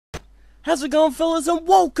How's it going, fellas, and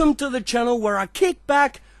welcome to the channel where I kick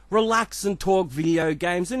back, relax and talk video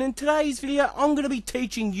games. And in today's video I'm going to be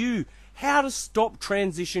teaching you how to stop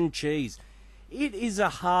transition cheese. It is a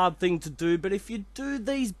hard thing to do, but if you do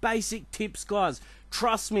these basic tips, guys,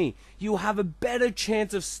 trust me, you'll have a better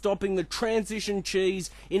chance of stopping the transition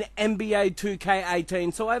cheese in NBA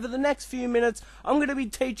 2K18. So over the next few minutes I'm going to be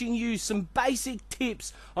teaching you some basic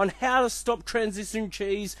tips on how to stop transition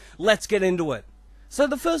cheese. Let's get into it. So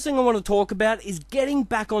the first thing I want to talk about is getting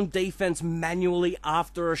back on defense manually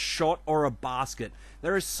after a shot or a basket.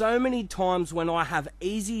 There are so many times when I have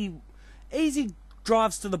easy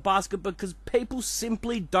drives to the basket because people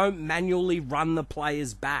simply don't manually run the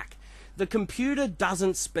players back. The computer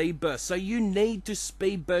doesn't speed burst, so you need to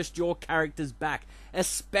speed burst your characters back,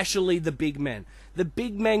 especially the big men. The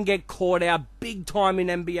big men get caught out big time in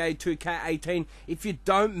NBA 2K18 if you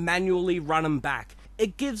don't manually run them back.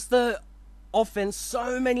 It gives the offense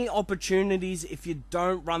so many opportunities if you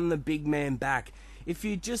don't run the big man back. If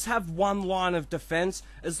you just have one line of defense,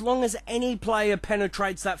 as long as any player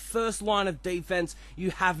penetrates that first line of defense,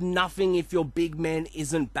 you have nothing if your big man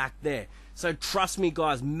isn't back there. So trust me,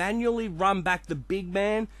 guys, manually run back the big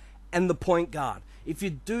man and the point guard. If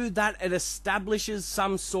you do that, it establishes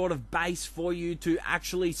some sort of base for you to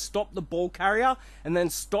actually stop the ball carrier and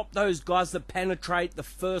then stop those guys that penetrate the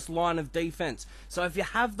first line of defense. So if you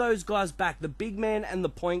have those guys back, the big man and the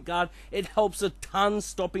point guard, it helps a ton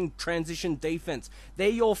stopping transition defense. They're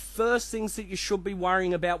your first things that you should be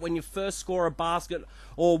worrying about when you first score a basket,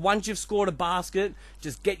 or once you've scored a basket,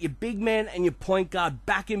 just get your big man and your point guard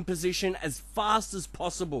back in position as fast as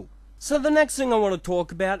possible. So the next thing I want to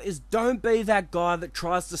talk about is don't be that guy that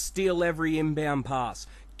tries to steal every inbound pass.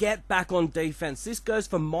 Get back on defense. This goes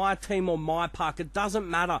for my team or my park. It doesn't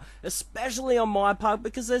matter, especially on my park,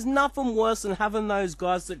 because there's nothing worse than having those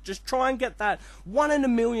guys that just try and get that 1 in a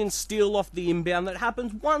million steal off the inbound that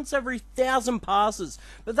happens once every 1,000 passes.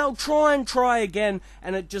 But they'll try and try again,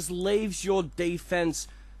 and it just leaves your defense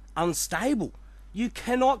unstable. You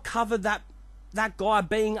cannot cover that guy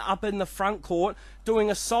being up in the front court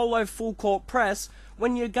doing a solo full court press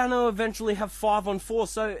when you're going to eventually have 5-on-4.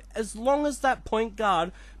 So as long as that point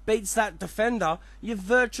guard beats that defender, you're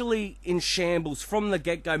virtually in shambles from the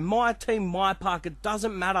get-go. My team, my park, it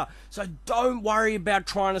doesn't matter. So don't worry about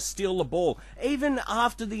trying to steal the ball. Even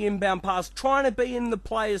after the inbound pass, trying to be in the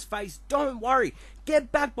player's face, don't worry.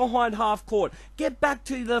 Get back behind half court. Get back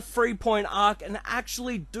to the 3-point arc and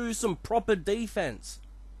actually do some proper defense.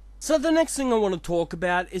 So the next thing I want to talk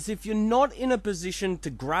about is if you're not in a position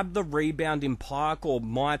to grab the rebound in park or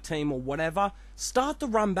my team or whatever, start the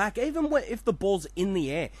run back even if the ball's in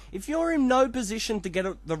the air. If you're in no position to get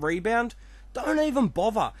the rebound, don't even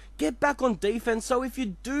bother. Get back on defense, so if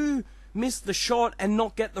you do miss the shot and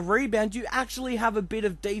not get the rebound, you actually have a bit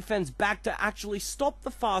of defense back to actually stop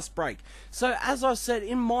the fast break. So as I said,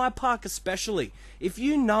 in my park especially, if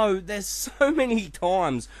you know there's so many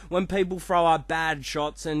times when people throw out bad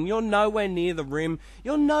shots and you're nowhere near the rim,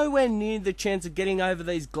 you're nowhere near the chance of getting over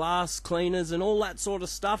these glass cleaners and all that sort of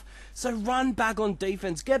stuff. So run back on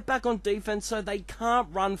defense, get back on defense so they can't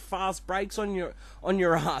run fast breaks on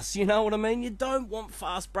your ass. You know what I mean? You don't want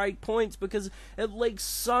fast break points because it leaks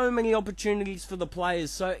so many opportunities for the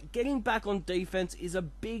players. So getting back on defense is a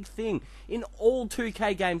big thing. In all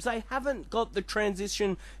 2K games, they haven't got the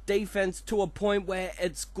transition defense to a point where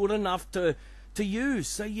it's good enough to use.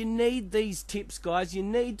 So you need these tips, guys. You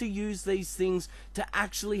need to use these things to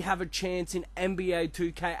actually have a chance in NBA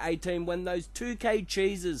 2K18 when those 2K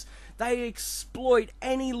cheesers, they exploit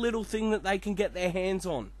any little thing that they can get their hands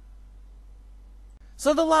on.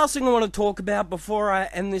 So the last thing I want to talk about before I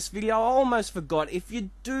end this video, I almost forgot. If you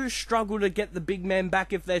do struggle to get the big man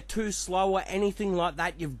back, if they're too slow or anything like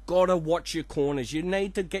that, you've got to watch your corners. You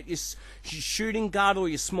need to get your shooting guard or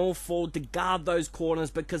your small forward to guard those corners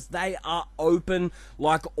because they are open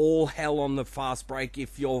like all hell on the fast break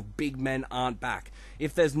if your big men aren't back.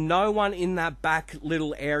 If there's no one in that back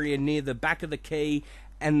little area near the back of the key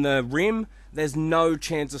and the rim, there's no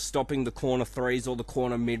chance of stopping the corner threes or the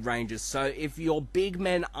corner mid-ranges. So if your big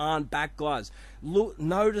men aren't back, guys,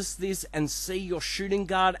 notice this and see your shooting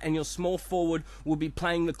guard and your small forward will be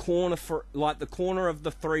playing the corner for like the corner of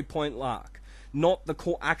the 3-point arc, not the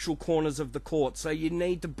actual corners of the court. So you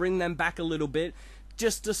need to bring them back a little bit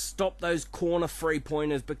just to stop those corner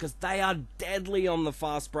 3-pointers because they are deadly on the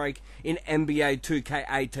fast break in NBA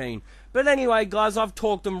 2K18. But anyway, guys, I've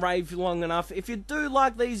talked and raved long enough. If you do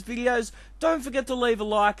like these videos, don't forget to leave a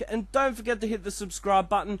like and don't forget to hit the subscribe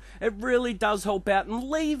button. It really does help out. And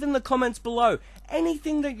leave in the comments below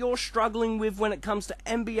anything that you're struggling with when it comes to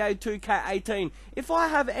NBA 2K18. If I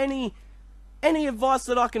have any any advice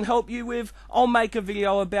that I can help you with, I'll make a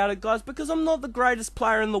video about it, guys, because I'm not the greatest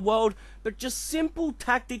player in the world, but just simple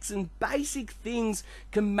tactics and basic things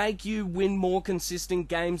can make you win more consistent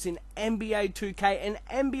games in NBA 2K and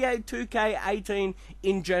NBA 2K18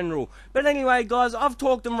 in general. But anyway, guys, I've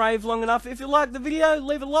talked and raved long enough. If you like the video,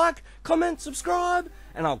 leave a like, comment, subscribe,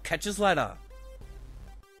 and I'll catch you later.